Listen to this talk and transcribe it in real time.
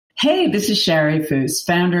Hey, this is Shari Foose,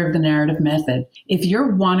 founder of the Narrative Method. If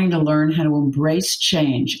you're wanting to learn how to embrace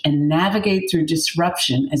change and navigate through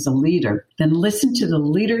disruption as a leader, then listen to the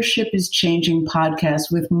Leadership is Changing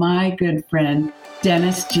podcast with my good friend,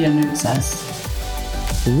 Dennis Giannoutsas.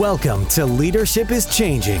 Welcome to Leadership is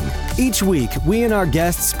Changing. Each week, we and our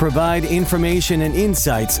guests provide information and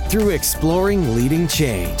insights through exploring leading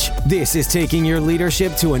change. This is taking your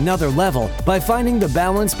leadership to another level by finding the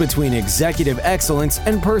balance between executive excellence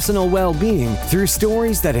and personal well-being through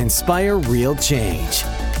stories that inspire real change.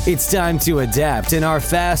 It's time to adapt in our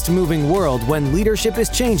fast-moving world when leadership is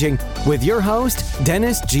changing with your host,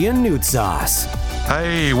 Dennis Giannoutsas.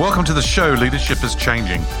 Hey, welcome to the show, Leadership is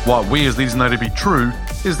Changing. What we as leaders know to be true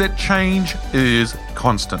is that change is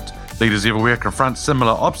constant. Leaders everywhere confront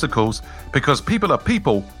similar obstacles because people are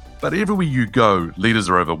people, but everywhere you go, leaders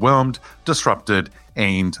are overwhelmed, disrupted,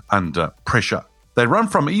 and under pressure. They run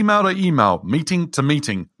from email to email, meeting to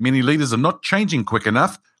meeting. Many leaders are not changing quick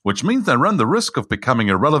enough, which means they run the risk of becoming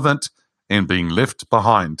irrelevant and being left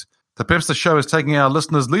behind. Perhaps the show is taking our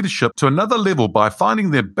listeners' leadership to another level by finding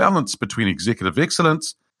their balance between executive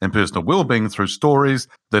excellence and personal well-being through stories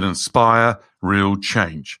that inspire real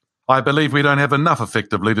change. I believe we don't have enough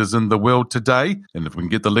effective leaders in the world today, and if we can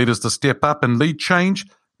get the leaders to step up and lead change,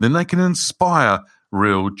 then they can inspire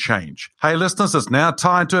real change. Hey listeners, it's now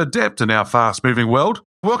time to adapt in our fast-moving world.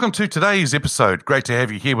 Welcome to today's episode. Great to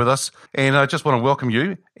have you here with us. And I just want to welcome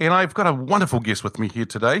you. And I've got a wonderful guest with me here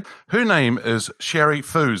today. Her name is Shari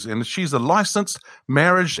Foose, and she's a licensed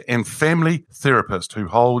marriage and family therapist who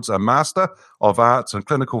holds a Master of Arts in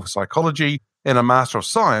Clinical Psychology and a Master of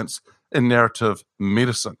Science in Narrative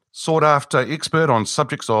Medicine. Sought after expert on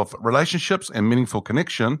subjects of relationships and meaningful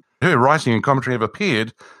connection, her writing and commentary have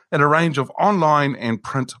appeared in a range of online and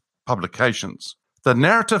print publications. The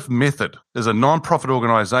Narrative Method is a non-profit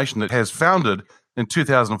organization that has founded in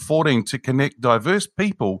 2014 to connect diverse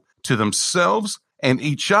people to themselves and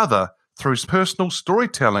each other through personal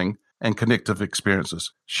storytelling and connective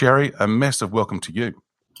experiences. Shari, a massive welcome to you.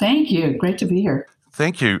 Thank you. Great to be here.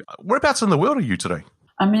 Thank you. Whereabouts in the world are you today?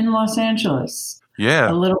 I'm in Los Angeles.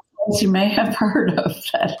 Yeah. A little place you may have heard of.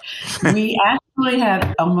 That we actually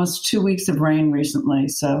had almost 2 weeks of rain recently,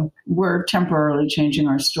 so we're temporarily changing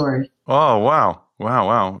our story. Oh, wow.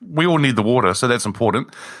 Wow. We all need the water, so that's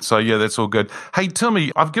important. So, yeah, that's all good. Hey, tell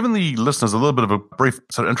me, I've given the listeners a little bit of a brief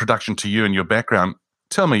sort of introduction to you and your background.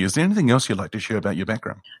 Tell me, is there anything else you'd like to share about your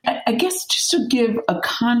background? I guess just to give a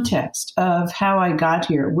context of how I got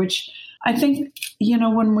here, which I think,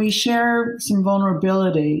 when we share some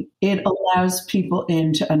vulnerability, it allows people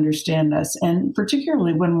in to understand us. And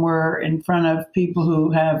particularly when we're in front of people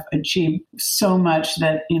who have achieved so much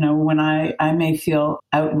that, when I may feel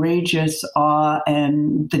outrageous awe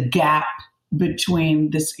and the gap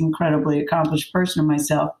between this incredibly accomplished person and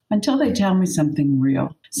myself until they tell me something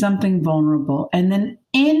real, something vulnerable. And then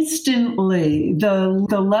instantly the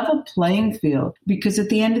level playing field, because at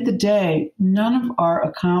the end of the day, none of our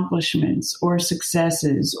accomplishments or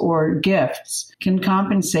successes or gifts can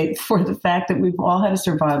compensate for the fact that we've all had to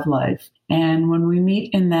survive life. And when we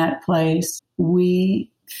meet in that place, we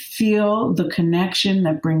feel the connection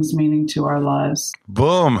that brings meaning to our lives.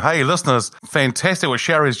 Boom. Hey, listeners, fantastic what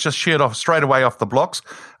Shari's just shared off straight away off the blocks,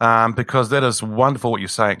 because that is wonderful what you're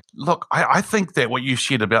saying. Look, I think that what you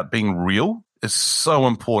shared about being real is so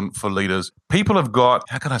important for leaders. People have got,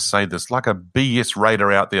 how can I say this, like a BS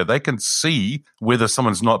radar out there. They can see whether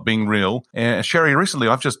someone's not being real. And Shari, recently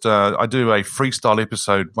I do a freestyle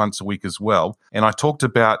episode once a week as well. And I talked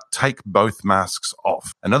about take both masks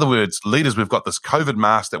off. In other words, leaders, we've got this COVID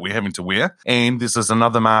mask that we're having to wear. And this is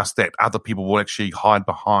another mask that other people will actually hide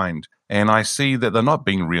behind. And I see that they're not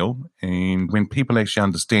being real. And when people actually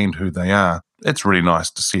understand who they are, it's really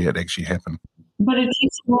nice to see it actually happen. But it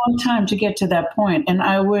takes a long time to get to that point. And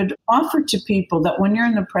I would offer to people that when you're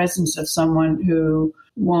in the presence of someone who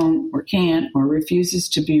won't or can't or refuses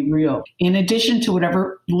to be real, in addition to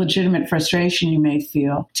whatever legitimate frustration you may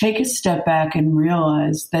feel, take a step back and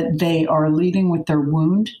realize that they are leading with their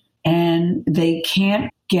wound and they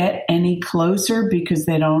can't get any closer because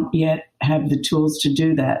they don't yet have the tools to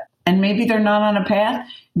do that. And maybe they're not on a path.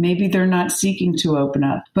 Maybe they're not seeking to open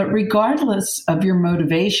up. But regardless of your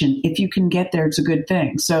motivation, if you can get there, it's a good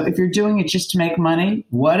thing. So if you're doing it just to make money,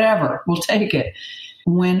 whatever, we'll take it.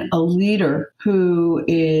 When a leader who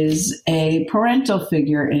is a parental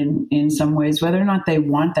figure in some ways, whether or not they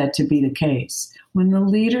want that to be the case, when the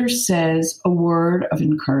leader says a word of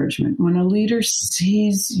encouragement, when a leader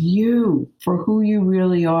sees you for who you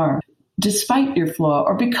really are, despite your flaw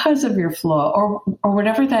or because of your flaw or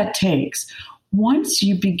whatever that takes, once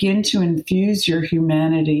you begin to infuse your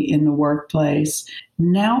humanity in the workplace,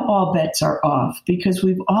 now all bets are off, because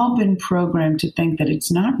we've all been programmed to think that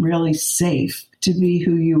it's not really safe to be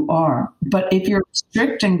who you are. But if you're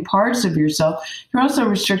restricting parts of yourself, you're also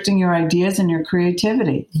restricting your ideas and your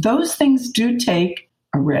creativity. Those things do take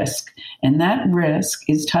a risk, and that risk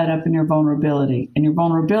is tied up in your vulnerability, and your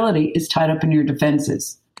vulnerability is tied up in your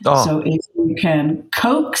defenses. Oh. So if you can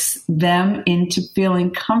coax them into feeling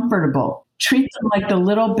comfortable, treat them like the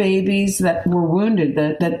little babies that were wounded,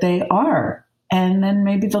 that they are, and then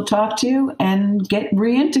maybe they'll talk to you and get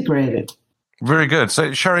reintegrated. Very good.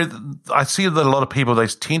 So, Sherry, I see that a lot of people, they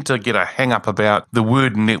tend to get a hang up about the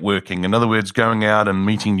word networking. In other words, going out and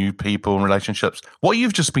meeting new people and relationships. What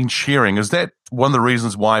you've just been sharing, is that one of the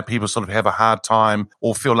reasons why people sort of have a hard time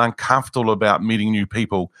or feel uncomfortable about meeting new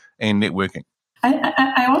people and networking?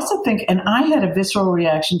 I also think, and I had a visceral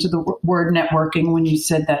reaction to the word networking when you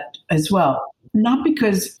said that as well. Not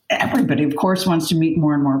because everybody, of course, wants to meet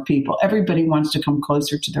more and more people. Everybody wants to come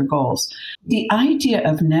closer to their goals. The idea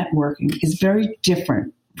of networking is very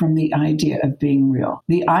different from the idea of being real.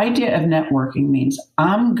 The idea of networking means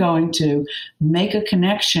I'm going to make a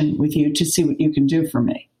connection with you to see what you can do for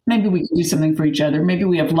me. Maybe we can do something for each other. Maybe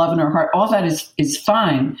we have love in our heart. All that is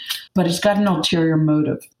fine, but it's got an ulterior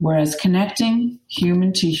motive. Whereas connecting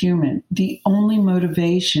human to human, the only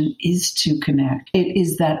motivation is to connect. It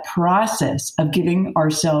is that process of giving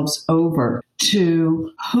ourselves over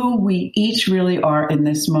to who we each really are in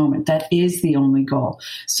this moment. That is the only goal.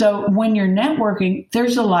 So when you're networking,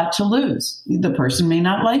 there's a lot to lose. The person may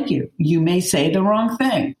not like you. You may say the wrong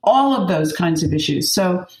thing. All of those kinds of issues.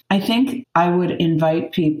 So I think I would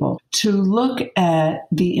invite people to look at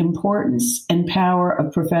the importance and power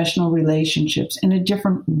of professional relationships in a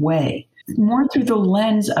different way. More through the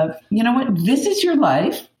lens of, you know what, this is your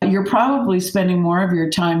life. You're probably spending more of your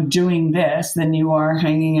time doing this than you are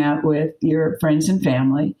hanging out with your friends and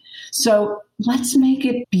family. So let's make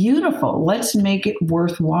it beautiful. Let's make it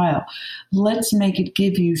worthwhile. Let's make it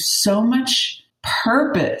give you so much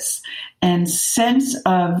purpose and sense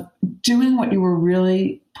of doing what you were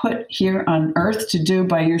really put here on earth to do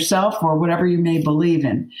by yourself or whatever you may believe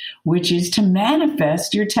in, which is to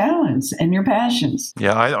manifest your talents and your passions.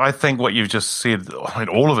 Yeah, I think what you've just said,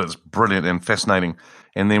 all of it's brilliant and fascinating.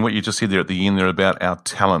 And then what you just said there at the end there about our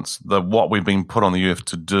talents, what we've been put on the earth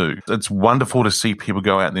to do. It's wonderful to see people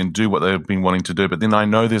go out there and do what they've been wanting to do. But then I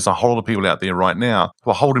know there's a whole lot of people out there right now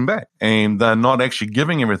who are holding back and they're not actually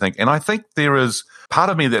giving everything. And I think there is part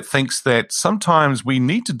of me that thinks that sometimes we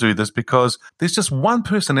need to do this because there's just one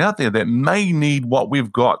person out there that may need what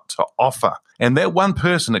we've got to offer. And that one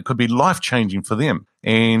person, it could be life-changing for them.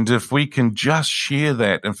 And if we can just share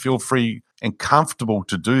that and feel free and comfortable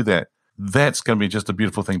to do that, that's going to be just a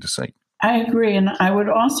beautiful thing to see. I agree. And I would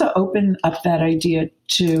also open up that idea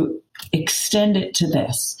to extend it to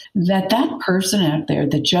this, that person out there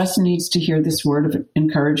that just needs to hear this word of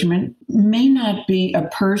encouragement may not be a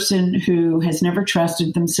person who has never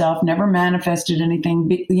trusted themselves, never manifested anything,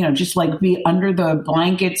 just like be under the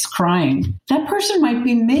blankets crying. That person might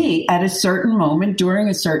be me at a certain moment during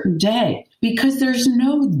a certain day. Because there's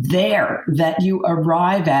no there that you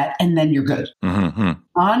arrive at and then you're good. Mm-hmm.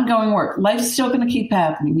 Ongoing work. Life's still going to keep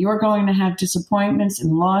happening. You're going to have disappointments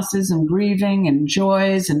and losses and grieving and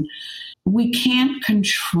joys. And we can't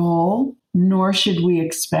control, nor should we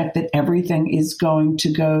expect that everything is going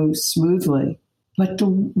to go smoothly. But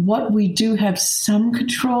what we do have some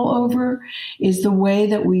control over is the way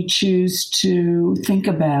that we choose to think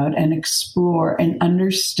about and explore and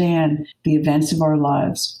understand the events of our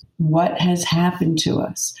lives. What has happened to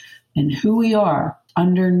us and who we are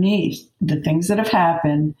underneath the things that have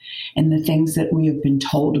happened and the things that we have been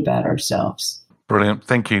told about ourselves. Brilliant.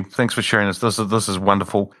 Thank you. Thanks for sharing this. This is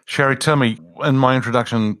wonderful. Sherry, tell me, in my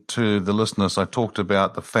introduction to the listeners, I talked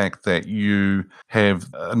about the fact that you have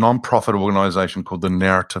a non-profit organization called the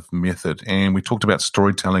Narrative Method, and we talked about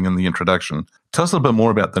storytelling in the introduction. Tell us a little bit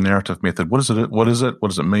more about the Narrative Method. What is it? What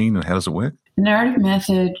does it mean, and how does it work? The Narrative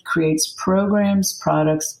Method creates programs,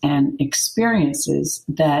 products, and experiences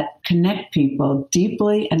that connect people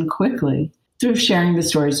deeply and quickly through sharing the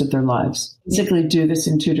stories of their lives. Basically do this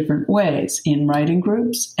in two different ways, in writing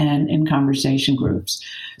groups and in conversation groups.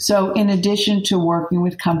 So in addition to working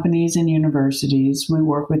with companies and universities, we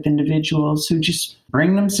work with individuals who just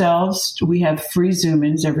bring themselves. We have free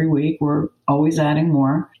Zoom-ins every week. We're always adding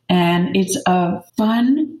more. And it's a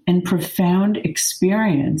fun and profound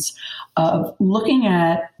experience of looking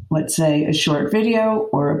at, let's say, a short video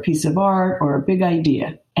or a piece of art or a big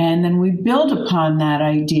idea. And then we build upon that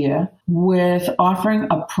idea with offering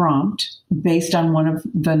a prompt based on one of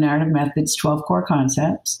the Narrative Method's 12 core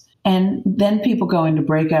concepts. And then people go into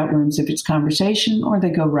breakout rooms if it's conversation, or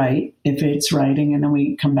they go write if it's writing, and then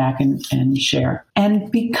we come back and share.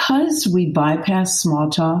 And because we bypass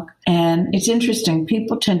small talk, and it's interesting,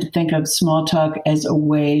 people tend to think of small talk as a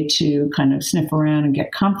way to kind of sniff around and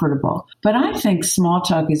get comfortable. But I think small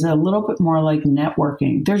talk is a little bit more like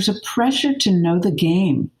networking. There's a pressure to know the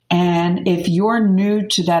game. And if you're new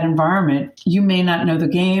to that environment, you may not know the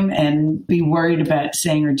game and be worried about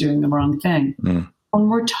saying or doing the wrong thing. When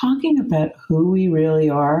we're talking about who we really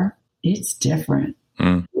are, it's different.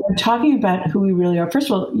 We're talking about who we really are. First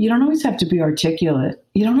of all, you don't always have to be articulate.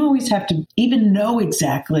 You don't always have to even know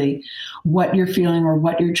exactly what you're feeling or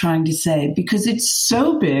what you're trying to say, because it's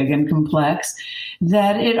so big and complex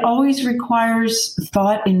that it always requires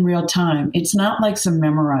thought in real time. It's not like some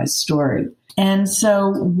memorized story. And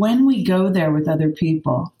so when we go there with other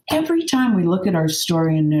people, every time we look at our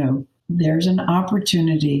story anew, there's an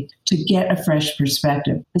opportunity to get a fresh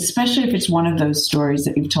perspective, especially if it's one of those stories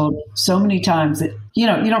that you've told so many times that, you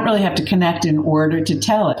don't really have to connect in order to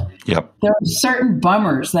tell it. Yep. There are certain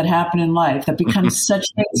bummers that happen in life that become such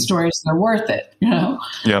big stories they're worth it,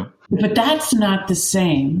 Yep. But that's not the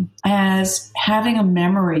same as having a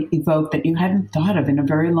memory evoked that you hadn't thought of in a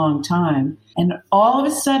very long time. And all of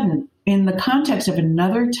a sudden, in the context of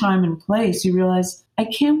another time and place, you realize, I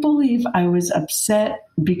can't believe I was upset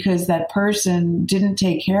because that person didn't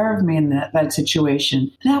take care of me in that situation.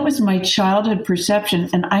 That was my childhood perception,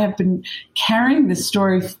 and I have been carrying the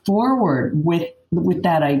story forward with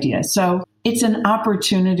that idea. So it's an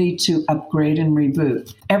opportunity to upgrade and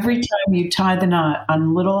reboot. Every time you tie the knot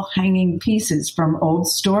on little hanging pieces from old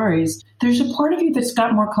stories, there's a part of you that's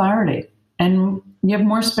got more clarity, and you have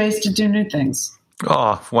more space to do new things.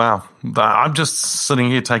 Oh, wow. I'm just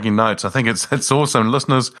sitting here taking notes. I think it's awesome.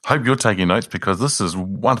 Listeners, hope you're taking notes because this is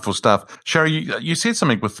wonderful stuff. Sherry, you said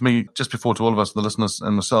something with me just before to all of us, the listeners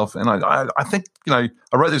and myself, and I think, I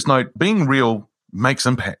wrote this note, being real makes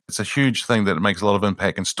impact. It's a huge thing that it makes a lot of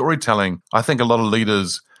impact. And storytelling, I think a lot of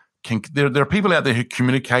leaders there are people out there who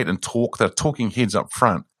communicate and talk, they're talking heads up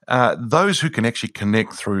front. Those who can actually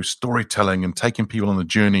connect through storytelling and taking people on the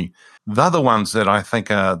journey, they're the ones that I think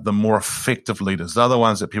are the more effective leaders. They're the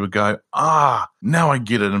ones that people go, now I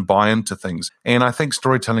get it, and buy into things. And I think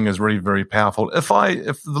storytelling is really, very powerful. If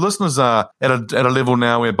the listeners are at a level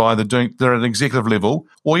now whereby they're at an executive level,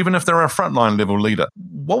 or even if they're a frontline level leader,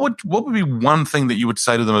 what would be one thing that you would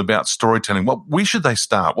say to them about storytelling? Where should they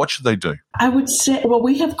start? What should they do? I would say,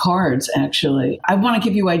 we have cards, actually. I want to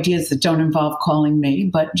give you ideas that don't involve calling me,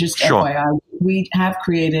 but just Sure. FYI, we have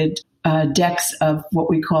created decks of what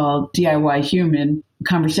we call DIY human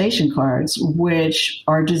conversation cards, which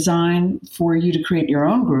are designed for you to create your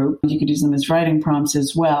own group. You could use them as writing prompts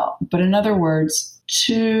as well. But in other words,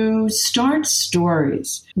 to start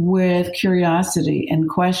stories with curiosity and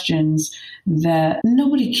questions that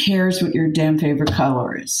nobody cares what your damn favorite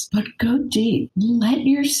color is, but go deep. Let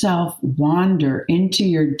yourself wander into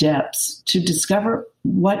your depths to discover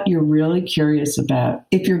what you're really curious about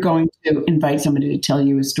if you're going to invite somebody to tell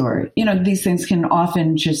you a story. These things can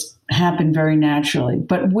often just happen very naturally,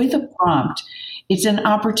 but with a prompt, it's an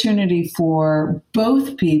opportunity for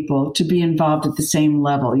both people to be involved at the same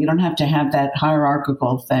level. You don't have to have that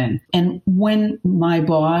hierarchical thing. And when my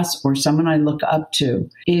boss or someone I look up to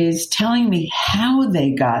is telling me how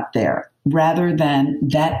they got there rather than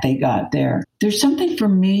that they got there, there's something for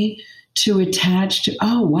me to attach to,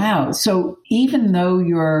 oh, wow. So even though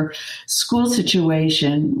your school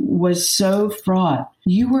situation was so fraught,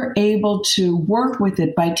 you were able to work with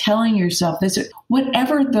it by telling yourself this,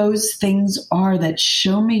 whatever those things are that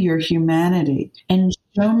show me your humanity and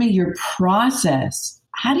show me your process.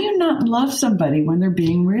 How do you not love somebody when they're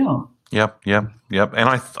being real? Yep. And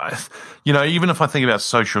I even if I think about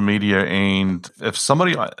social media, and if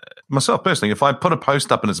somebody, myself personally, if I put a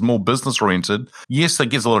post up and it's more business oriented, yes, that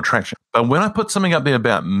gets a lot of traction. But when I put something up there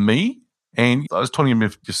about me, and I was telling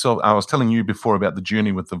you before about the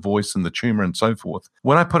journey with the voice and the tumor and so forth.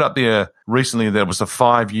 When I put up there recently that it was a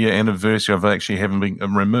 5-year anniversary of actually having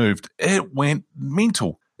been removed, it went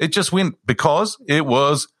mental. It just went because it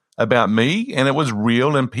was about me and it was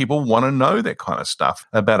real, and people want to know that kind of stuff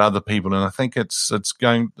about other people. And I think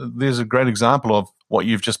there's a great example of what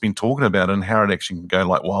you've just been talking about and how it actually can go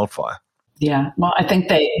like wildfire. Yeah. Well, I think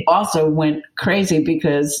they also went crazy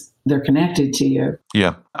because they're connected to you.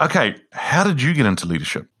 Yeah. Okay. How did you get into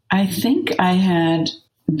leadership? I think I had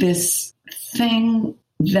this thing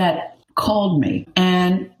that called me.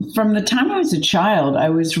 And from the time I was a child, I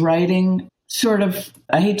was writing sort of,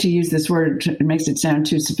 I hate to use this word, it makes it sound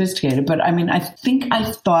too sophisticated, but I mean, I think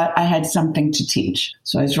I thought I had something to teach.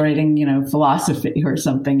 So I was writing, philosophy or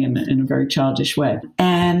something in a very childish way.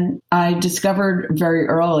 And I discovered very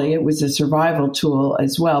early, it was a survival tool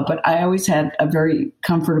as well, but I always had a very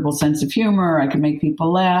comfortable sense of humor. I could make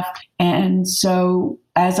people laugh. And so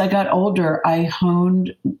as I got older, I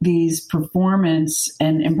honed these performance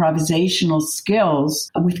and improvisational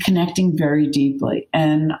skills with connecting very deeply.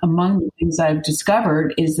 And among the things I've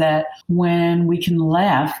discovered is that when we can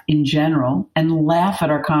laugh in general and laugh at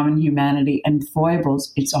our common humanity and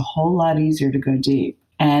foibles, it's a whole lot easier to go deep.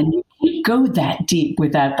 And you can't go that deep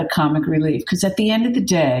without the comic relief, because at the end of the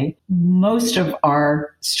day, most of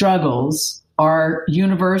our struggles are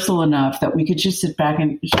universal enough that we could just sit back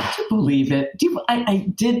and, do you believe it? I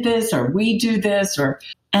did this, or we do this,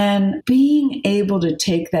 and being able to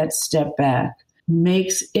take that step back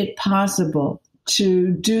makes it possible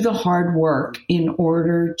to do the hard work in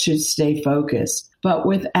order to stay focused. But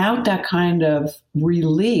without that kind of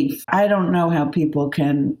relief, I don't know how people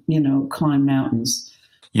can, climb mountains.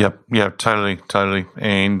 Yep. Yeah, totally.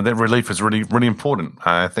 And that relief is really, really important.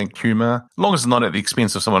 I think humor, as long as it's not at the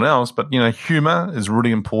expense of someone else, but, humor is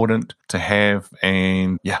really important to have.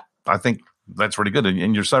 And yeah, I think that's really good.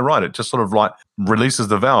 And you're so right. It just sort of like releases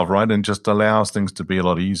the valve, right? And just allows things to be a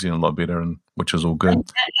lot easier and a lot better, and which is all good. And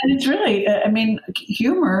it's really,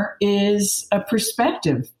 humor is a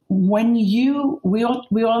perspective. When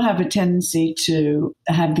we all have a tendency to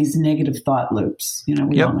have these negative thought loops.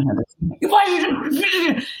 We all have it. Why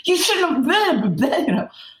you shouldn't have been,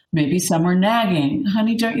 Maybe some are nagging.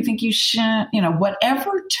 Honey, don't you think you should?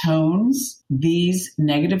 Whatever tones these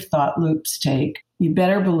negative thought loops take, you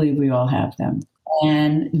better believe we all have them.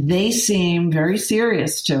 And they seem very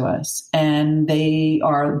serious to us, and they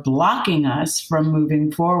are blocking us from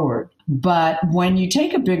moving forward. But when you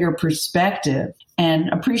take a bigger perspective and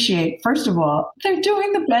appreciate, first of all, they're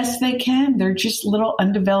doing the best they can. They're just little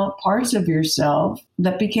undeveloped parts of yourself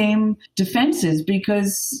that became defenses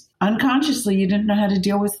because unconsciously you didn't know how to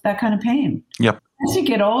deal with that kind of pain. Yep. As you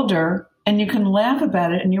get older, and you can laugh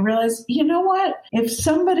about it and you realize, you know what? If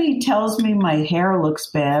somebody tells me my hair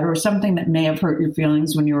looks bad or something that may have hurt your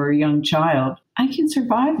feelings when you were a young child, I can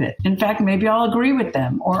survive it. In fact, maybe I'll agree with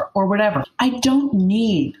them or whatever. I don't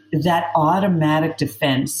need that automatic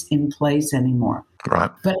defense in place anymore.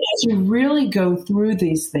 Right. But as you really go through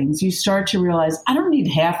these things, you start to realize, I don't need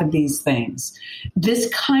half of these things. This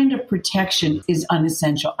kind of protection is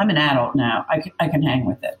unessential. I'm an adult now. I can hang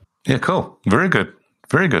with it. Yeah, cool. Very good.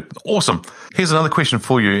 Very good. Awesome. Here's another question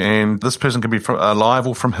for you. And this person can be from alive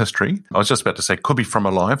or from history. I was just about to say could be from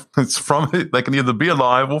alive. They can either be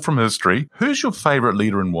alive or from history. Who's your favorite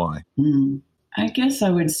leader and why? I guess I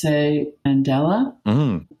would say Mandela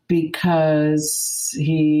because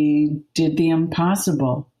he did the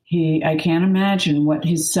impossible. I can't imagine what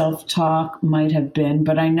his self-talk might have been,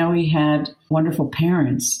 but I know he had wonderful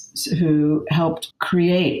parents who helped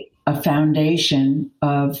create a foundation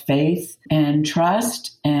of faith and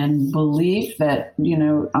trust and belief that,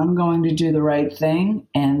 I'm going to do the right thing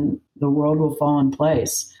and the world will fall in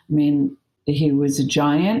place. I mean, he was a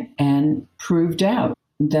giant and proved out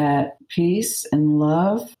that peace and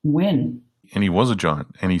love win. And he was a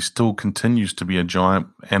giant, and he still continues to be a giant,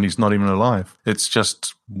 and he's not even alive. It's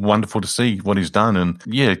just wonderful to see what he's done. And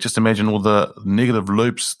yeah, just imagine all the negative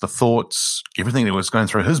loops, the thoughts, everything that was going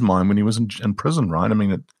through his mind when he was in prison, right? I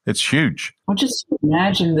mean, it's huge. Well, just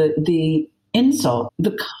imagine the insult,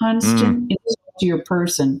 the constant insult to your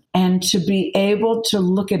person, and to be able to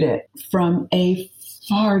look at it from a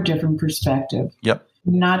far different perspective. Yep.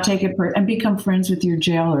 Not take it and become friends with your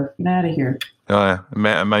jailer. Get out of here.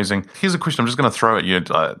 Amazing. Here's a question I'm just going to throw at you.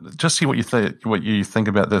 Just see what you think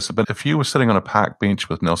about this. But if you were sitting on a park bench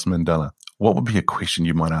with Nelson Mandela, what would be a question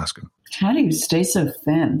you might ask him? How do you stay so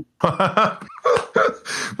thin?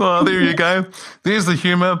 Well, there you go. There's the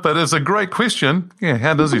humor, but it's a great question. Yeah,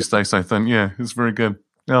 how does he stay so thin? Yeah, it's very good.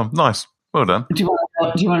 Oh, nice. Well done. Do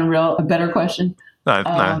you want a better question?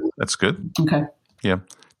 No, that's good. Okay. Yeah.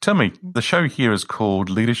 Tell me, the show here is called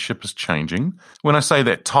Leadership is Changing. When I say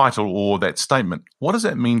that title or that statement, what does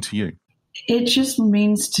that mean to you? It just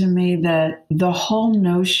means to me that the whole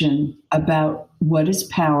notion about what is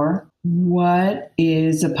power, what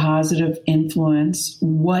is a positive influence,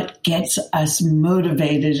 what gets us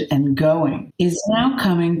motivated and going is now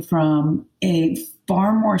coming from a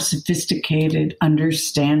far more sophisticated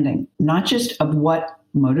understanding, not just of what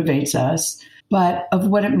motivates us, but of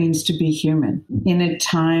what it means to be human in a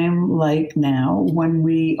time like now, when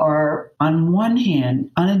we are, on one hand,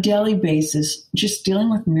 on a daily basis, just dealing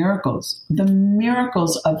with miracles, the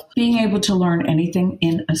miracles of being able to learn anything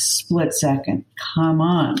in a split second. Come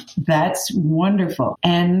on, that's wonderful.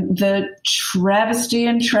 And the travesty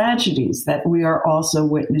and tragedies that we are also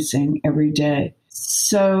witnessing every day.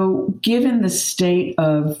 So given the state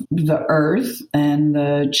of the earth and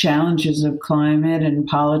the challenges of climate and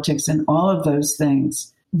politics and all of those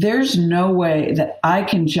things, there's no way that I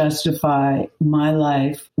can justify my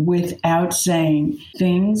life without saying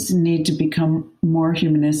things need to become more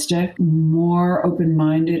humanistic, more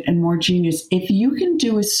open-minded, and more genius. If you can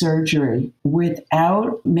do a surgery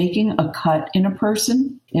without making a cut in a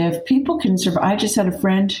person, if people can survive, I just had a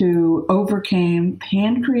friend who overcame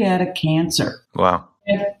pancreatic cancer. Wow.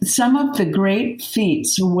 Some of the great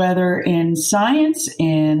feats, whether in science,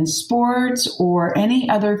 in sports, or any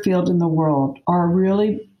other field in the world, are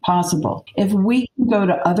really possible. If we can go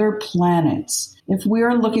to other planets, if we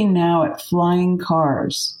are looking now at flying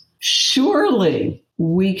cars, surely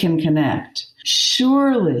we can connect.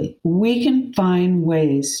 Surely we can find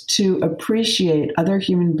ways to appreciate other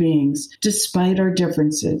human beings despite our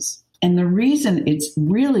differences. And the reason it's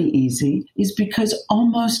really easy is because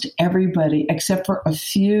almost everybody, except for a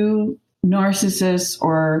few narcissists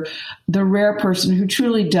or the rare person who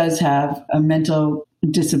truly does have a mental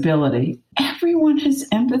disability, everyone has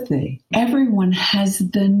empathy. Everyone has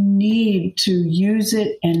the need to use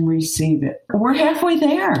it and receive it. We're halfway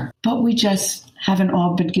there, but we just haven't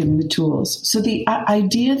all been given the tools. So the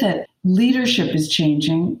idea that leadership is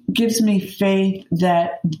changing gives me faith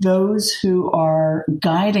that those who are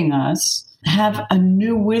guiding us have a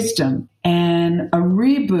new wisdom and a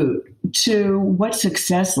reboot to what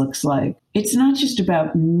success looks like. It's not just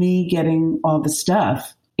about me getting all the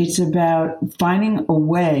stuff. It's about finding a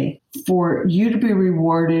way for you to be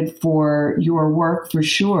rewarded for your work, for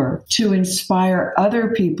sure, to inspire other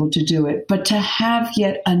people to do it, but to have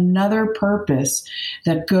yet another purpose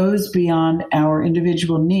that goes beyond our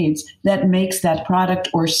individual needs that makes that product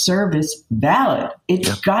or service valid.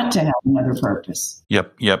 It's got to have another purpose.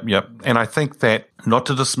 Yep. And I think that not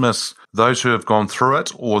to dismiss those who have gone through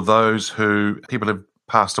it or those who people have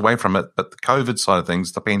passed away from it, but the COVID side of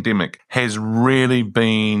things, the pandemic, has really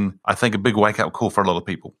been, I think, a big wake-up call for a lot of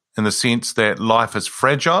people, in the sense that life is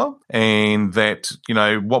fragile and that,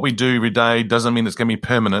 what we do every day doesn't mean it's going to be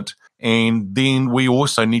permanent. And then we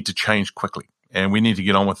also need to change quickly and we need to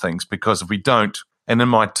get on with things, because if we don't, and in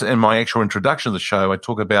my actual introduction of the show, I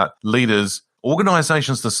talk about leaders,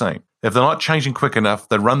 organizations the same. If they're not changing quick enough,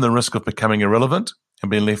 they run the risk of becoming irrelevant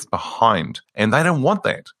and being left behind. And they don't want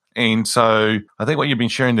that. And so I think what you've been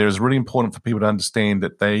sharing there is really important for people to understand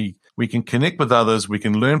that we can connect with others, we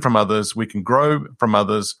can learn from others, we can grow from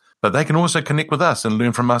others, but they can also connect with us and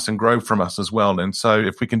learn from us and grow from us as well. And so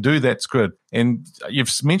if we can do that, it's good. And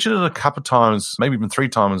you've mentioned it a couple of times, maybe even 3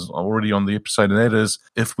 times already on the episode, and that is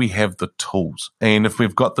if we have the tools and if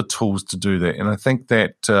we've got the tools to do that. And I think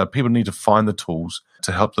that people need to find the tools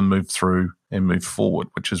to help them move through and move forward,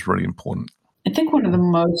 which is really important. I think one of the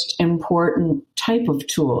most important type of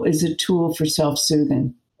tool is a tool for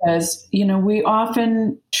self-soothing. Because, we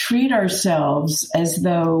often treat ourselves as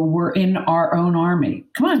though we're in our own army.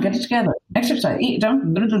 Come on, get it together. Exercise, eat,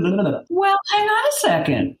 don't. Blah, blah, blah, blah. Well, hang on a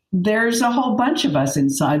second. There's a whole bunch of us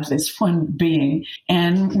inside this one being,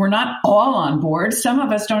 and we're not all on board. Some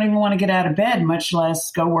of us don't even want to get out of bed, much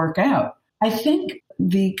less go work out. I think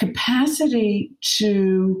the capacity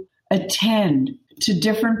to attend to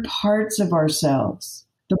different parts of ourselves,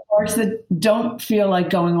 the parts that don't feel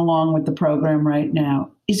like going along with the program right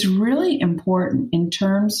now, is really important in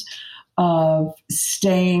terms of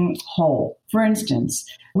staying whole. For instance,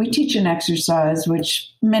 we teach an exercise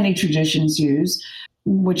which many traditions use,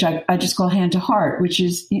 which I just call hand to heart, which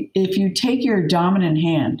is if you take your dominant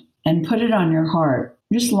hand and put it on your heart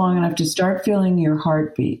just long enough to start feeling your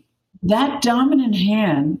heartbeat, that dominant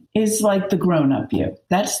hand is like the grown-up you.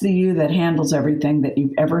 That's the you that handles everything that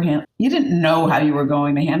you've ever handled. You didn't know how you were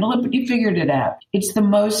going to handle it, but you figured it out. It's the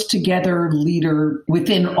most together leader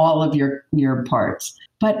within all of your parts.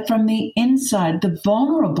 But from the inside, the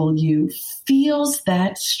vulnerable you feels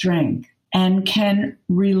that strength and can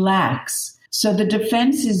relax. So the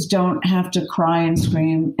defenses don't have to cry and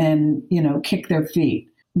scream and, kick their feet.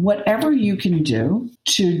 Whatever you can do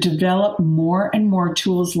to develop more and more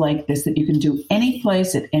tools like this that you can do any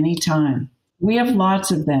place at any time. We have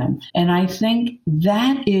lots of them. And I think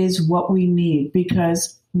that is what we need,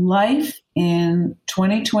 because life in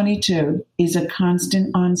 2022 is a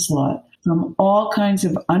constant onslaught from all kinds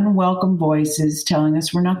of unwelcome voices telling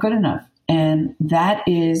us we're not good enough And that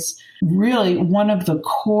is really one of the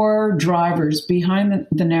core drivers behind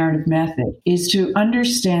the narrative method, is to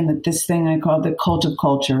understand that this thing I call the cult of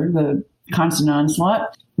culture, the constant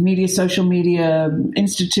onslaught, media, social media,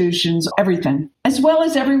 institutions, everything, as well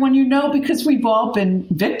as everyone you know, because we've all been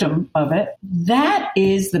victim of it. That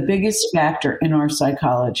is the biggest factor in our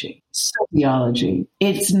psychology, sociology.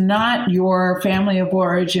 It's not your family of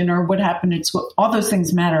origin or what happened at school. All those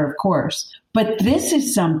things matter, of course. But this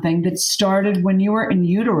is something that started when you were in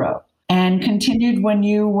utero and continued when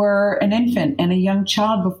you were an infant and a young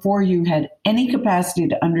child, before you had any capacity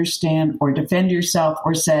to understand or defend yourself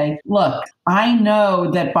or say, look, I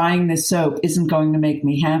know that buying this soap isn't going to make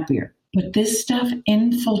me happier. But this stuff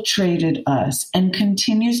infiltrated us and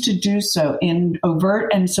continues to do so in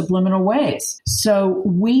overt and subliminal ways. So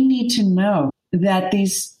we need to know that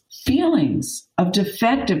these feelings of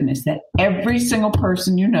defectiveness that every single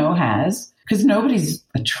person you know has, because nobody's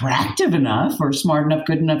attractive enough or smart enough,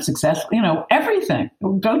 good enough, successful, everything.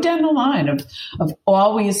 Go down the line of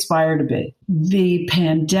all we aspire to be. The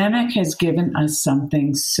pandemic has given us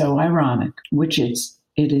something so ironic, which is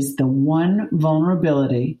it is the one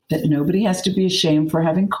vulnerability that nobody has to be ashamed for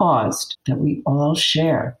having caused, that we all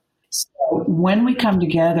share. So when we come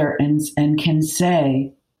together and can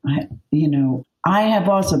say, I have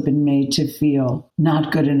also been made to feel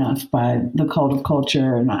not good enough by the cult of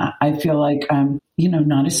culture. And I feel like I'm,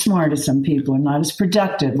 not as smart as some people and not as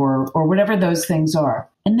productive or whatever those things are.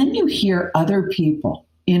 And then you hear other people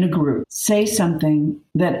in a group say something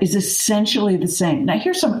that is essentially the same. Now,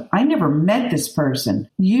 I never met this person.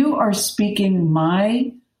 You are speaking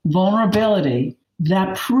my vulnerability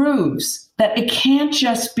that proves that it can't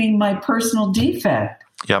just be my personal defect.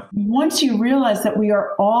 Yep. Once you realize that we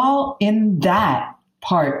are all in that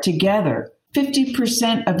part together,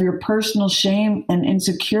 50% of your personal shame and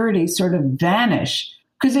insecurity sort of vanish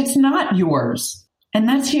because it's not yours. And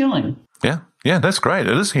that's healing. Yeah, that's great.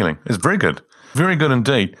 It is healing. It's very good. Very good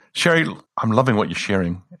indeed. Sherry, I'm loving what you're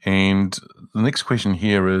sharing. And the next question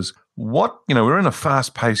here is, we're in a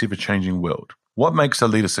fast-paced, ever-changing world. What makes a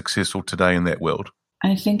leader successful today in that world?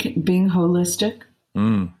 I think being holistic.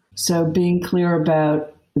 So being clear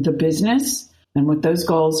about the business and what those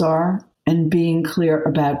goals are, and being clear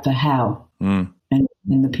about the how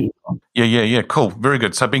and the people. Yeah. Cool. Very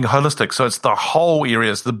good. So being holistic. So it's the whole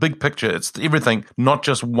area. It's the big picture. It's everything, not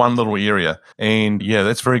just one little area. And yeah,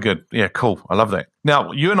 that's very good. Yeah, cool. I love that.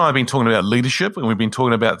 Now, you and I have been talking about leadership, and we've been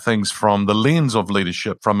talking about things from the lens of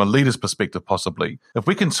leadership, from a leader's perspective, possibly. If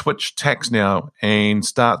we can switch tacks now and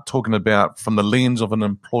start talking about from the lens of an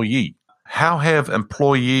employee, how have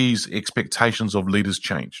employees' expectations of leaders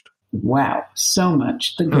changed? Wow, so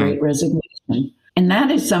much. The Great Resignation. And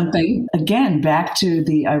that is something, again, back to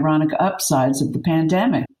the ironic upsides of the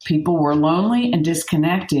pandemic. People were lonely and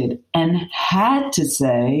disconnected and had to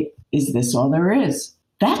say, is this all there is?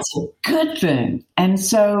 That's a good thing. And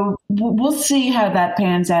so we'll see how that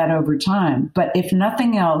pans out over time. But if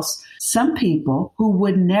nothing else, some people who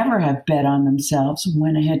would never have bet on themselves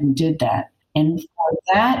went ahead and did that. And for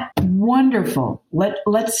that, wonderful.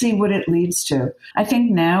 Let's see what it leads to. I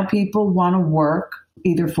think now people want to work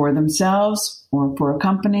either for themselves or for a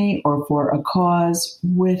company or for a cause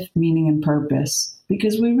with meaning and purpose,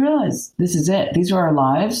 because we realize this is it. These are our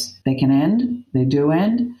lives. They can end. They do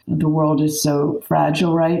end. The world is so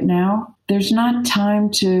fragile right now. There's not time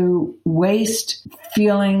to waste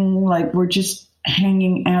feeling like we're just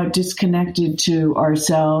hanging out, disconnected to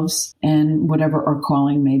ourselves and whatever our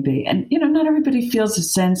calling may be. And, not everybody feels a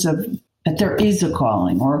sense of that there is a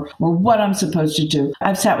calling or what I'm supposed to do.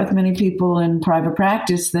 I've sat with many people in private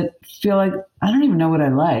practice that feel like, I don't even know what I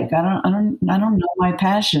like. I don't know my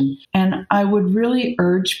passion. And I would really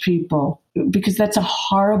urge people, because that's a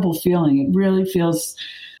horrible feeling. It really feels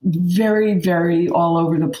very, very all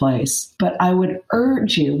over the place. But I would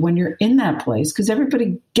urge you, when you're in that place, because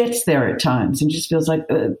everybody gets there at times and just feels like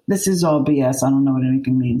this is all BS. I don't know what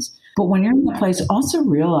anything means. But when you're in that place, also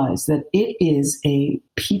realize that it is a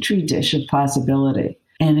petri dish of possibility.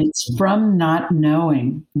 And it's from not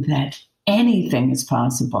knowing that anything is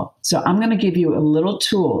possible. So I'm going to give you a little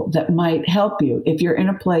tool that might help you if you're in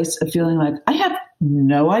a place of feeling like, I have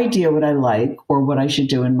no idea what I like or what I should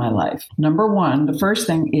do in my life. Number one, the first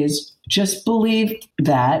thing is just believe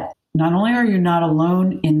that not only are you not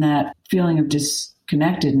alone in that feeling of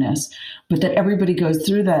disconnectedness, but that everybody goes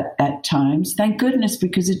through that at times. Thank goodness,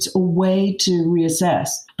 because it's a way to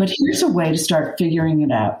reassess. But here's a way to start figuring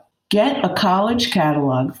it out. Get a college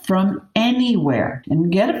catalog from anywhere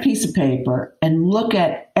and get a piece of paper and look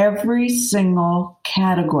at every single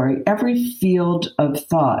category, every field of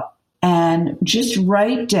thought, and just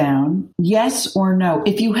write down yes or no.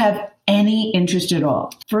 If you have any interest at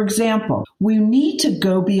all. For example, we need to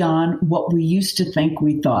go beyond what we used to think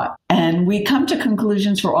we thought. And we come to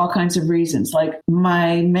conclusions for all kinds of reasons. Like,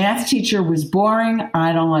 my math teacher was boring.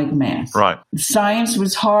 I don't like math. Right. Science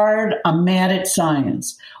was hard. I'm mad at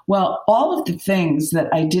science. Well, all of the things that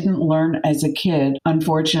I didn't learn as a kid,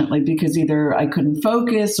 unfortunately, because either I couldn't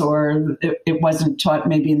focus or it wasn't taught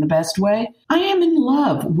maybe in the best way, I am in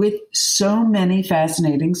love with so many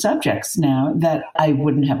fascinating subjects now that I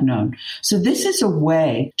wouldn't have known. So this is a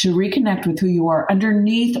way to reconnect with who you are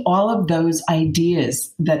underneath all of those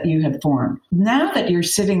ideas that you have formed. Now that you're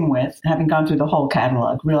sitting with, having gone through the whole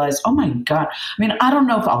catalog, realize, oh my God, I mean, I don't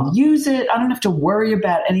know if I'll use it. I don't have to worry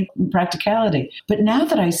about any practicality. But now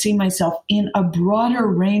that I see myself in a broader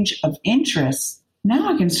range of interests,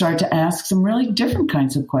 now I can start to ask some really different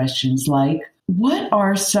kinds of questions, like, what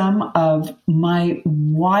are some of my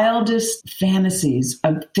wildest fantasies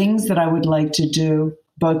of things that I would like to do,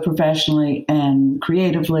 both professionally and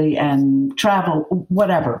creatively and travel,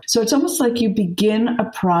 whatever. So it's almost like you begin a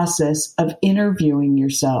process of interviewing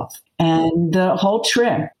yourself. And the whole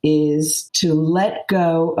trick is to let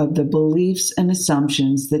go of the beliefs and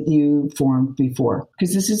assumptions that you formed before,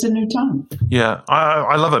 because this is a new time. Yeah,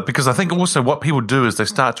 I love it, because I think also what people do is they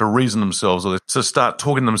start to reason themselves, or they start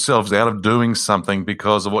talking themselves out of doing something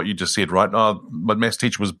because of what you just said, right? Oh, my maths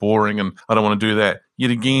teacher was boring and I don't want to do that. Yet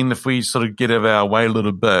again, if we sort of get out of our way a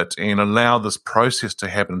little bit and allow this process to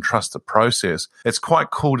happen and trust the process, it's quite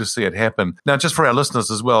cool to see it happen. Now, just for our listeners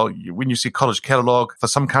as well, when you see college catalog, for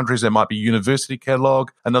some countries there might be university catalog.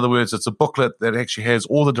 In other words, it's a booklet that actually has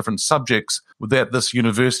all the different subjects that this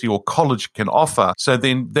university or college can offer. So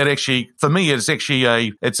then that actually, for me, it's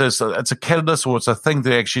actually it's a catalyst, or it's a thing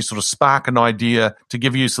that actually sort of spark an idea to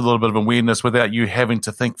give you a little bit of awareness without you having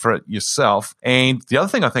to think for it yourself. And the other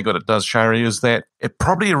thing I think what it does, Shari, is that it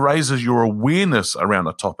probably raises your awareness around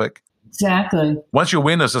a topic. Exactly. Once your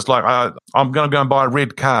awareness is like, I'm going to go and buy a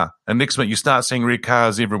red car. And next minute you start seeing red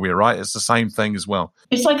cars everywhere, right? It's the same thing as well.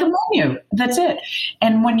 It's like a menu. That's it.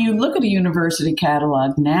 And when you look at a university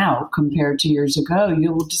catalog now compared to years ago,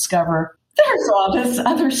 you will discover there's all this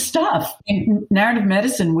other stuff. And narrative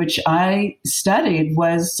medicine, which I studied,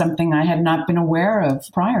 was something I had not been aware of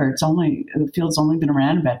prior. The field's only been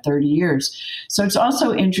around about 30 years. So it's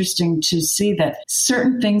also interesting to see that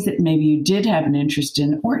certain things that maybe you did have an interest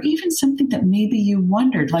in, or even something that maybe you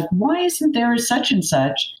wondered, like, why isn't there a such and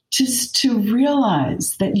such? Just to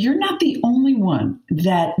realize that you're not the only one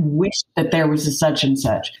that wished that there was a such and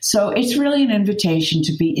such. So it's really an invitation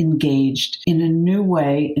to be engaged in a new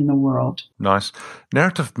way in the world. Nice.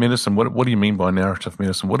 Narrative medicine, what do you mean by narrative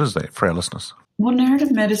medicine? What is that for our listeners? Well,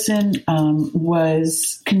 narrative medicine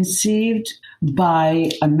was conceived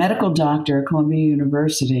by a medical doctor at Columbia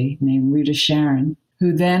University named Rita Sharon,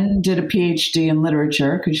 who then did a PhD in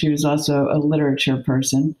literature, because she was also a literature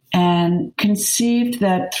person, and conceived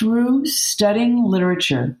that through studying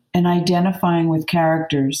literature and identifying with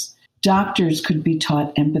characters, doctors could be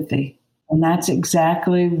taught empathy. And that's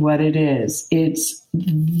exactly what it is. It's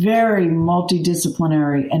very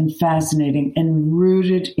multidisciplinary and fascinating and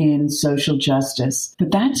rooted in social justice. But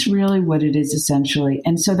that's really what it is essentially.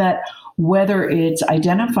 And so that whether it's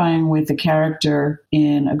identifying with a character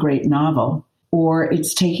in a great novel, or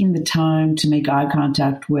it's taking the time to make eye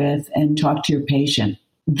contact with and talk to your patient,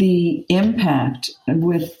 the impact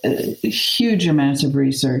with huge amounts of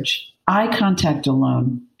research, eye contact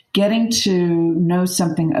alone, getting to know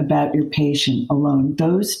something about your patient alone,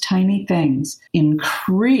 those tiny things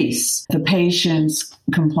increase the patient's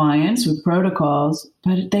compliance with protocols,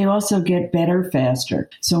 but they also get better faster.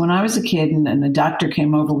 So when I was a kid and the doctor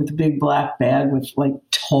came over with a big black bag with like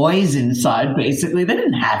toys inside, basically, they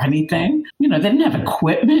didn't have anything. They didn't have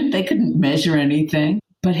equipment. They couldn't measure anything.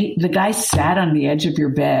 But the guy sat on the edge of your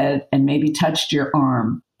bed and maybe touched your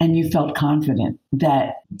arm, and you felt confident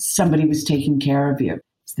that somebody was taking care of you.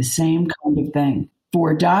 It's the same kind of thing.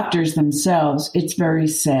 For doctors themselves, it's very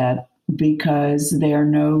sad because they are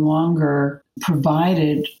no longer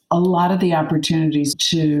provided a lot of the opportunities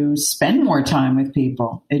to spend more time with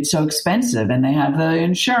people. It's so expensive, and they have the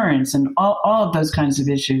insurance and all of those kinds of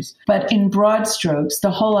issues. But in broad strokes,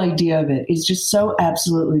 the whole idea of it is just so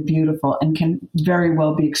absolutely beautiful and can very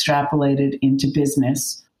well be extrapolated into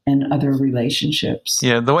business and other relationships.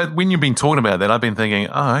 Yeah, the way when you've been talking about that, I've been thinking,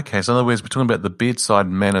 oh, okay, so in other words, we're talking about the bedside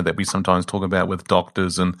manner that we sometimes talk about with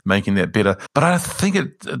doctors and making that better. But I think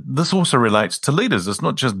this also relates to leaders. It's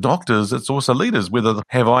not just doctors, it's also leaders, whether they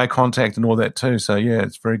have eye contact and all that too. So yeah,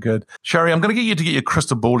 it's very good. Shari, I'm going to get you to get your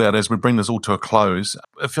crystal ball out as we bring this all to a close.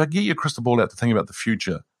 If I get your crystal ball out to think about the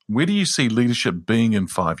future, where do you see leadership being in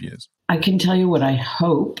 5 years? I can tell you what I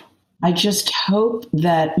hope. I just hope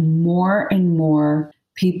that more and more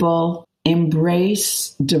people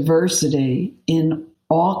embrace diversity in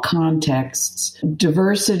all contexts,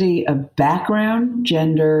 diversity of background,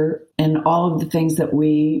 gender, and all of the things that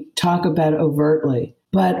we talk about overtly,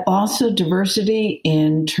 but also diversity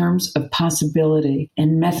in terms of possibility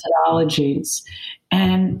and methodologies,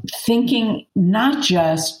 and thinking not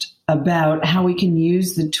just about how we can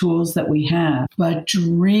use the tools that we have, but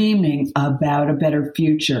dreaming about a better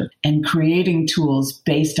future and creating tools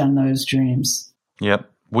based on those dreams. Yep.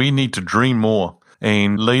 We need to dream more.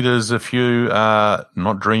 And leaders, if you are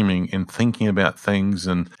not dreaming and thinking about things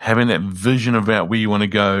and having that vision about where you want to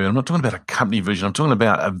go, I'm not talking about a company vision, I'm talking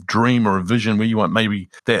about a dream or a vision where you want maybe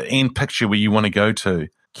that end picture where you want to go to.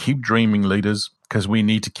 Keep dreaming, leaders, because we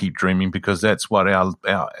need to keep dreaming, because that's what our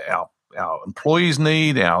employees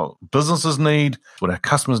need, our businesses need, what our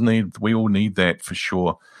customers need. We all need that for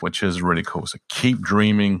sure, which is really cool. So keep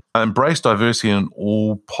dreaming. Embrace diversity in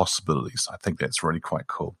all possibilities. I think that's really quite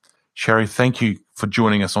cool. Sherry, thank you for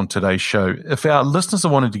joining us on today's show. If our listeners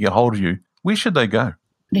are wanting to get hold of you, where should they go?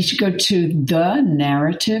 They should go to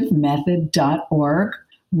thenarrativemethod.org.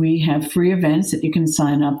 We have free events that you can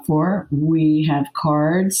sign up for. We have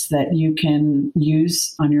cards that you can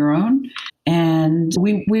use on your own. And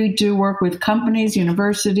we do work with companies,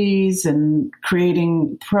 universities, and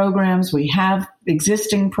creating programs. We have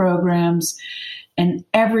existing programs, and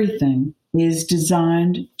everything is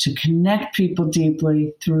designed to connect people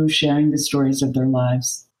deeply through sharing the stories of their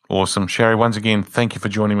lives. Awesome. Sherry, once again, thank you for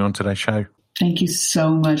joining me on today's show. Thank you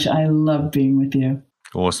so much. I love being with you.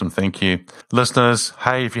 Awesome. Thank you. Listeners,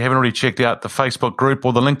 hey, if you haven't already checked out the Facebook group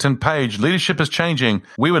or the LinkedIn page, Leadership is Changing,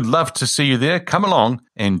 we would love to see you there. Come along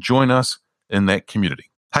and join us in that community.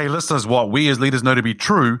 Hey, listeners, what we as leaders know to be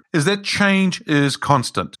true is that change is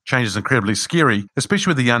constant. Change is incredibly scary,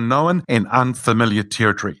 especially with the unknown and unfamiliar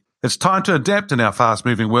territory. It's time to adapt in our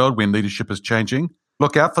fast-moving world when leadership is changing.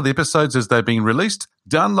 Look out for the episodes as they're being released.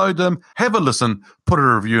 Download them, have a listen, put a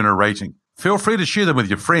review and a rating. Feel free to share them with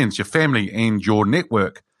your friends, your family, and your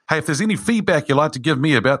network. Hey, if there's any feedback you'd like to give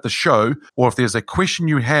me about the show, or if there's a question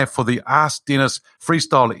you have for the Ask Dennis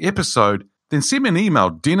Freestyle episode, then send me an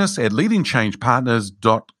email,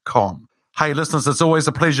 dennis@leadingchangepartners.com. Hey, listeners, it's always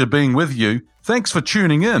a pleasure being with you. Thanks for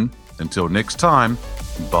tuning in. Until next time,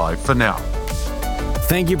 bye for now.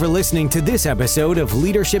 Thank you for listening to this episode of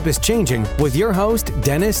Leadership is Changing with your host,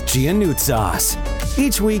 Dennis Giannoutsas.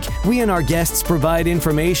 Each week, we and our guests provide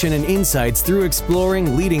information and insights through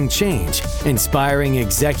exploring leading change, inspiring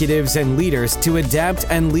executives and leaders to adapt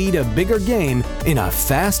and lead a bigger game in a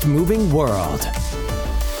fast-moving world.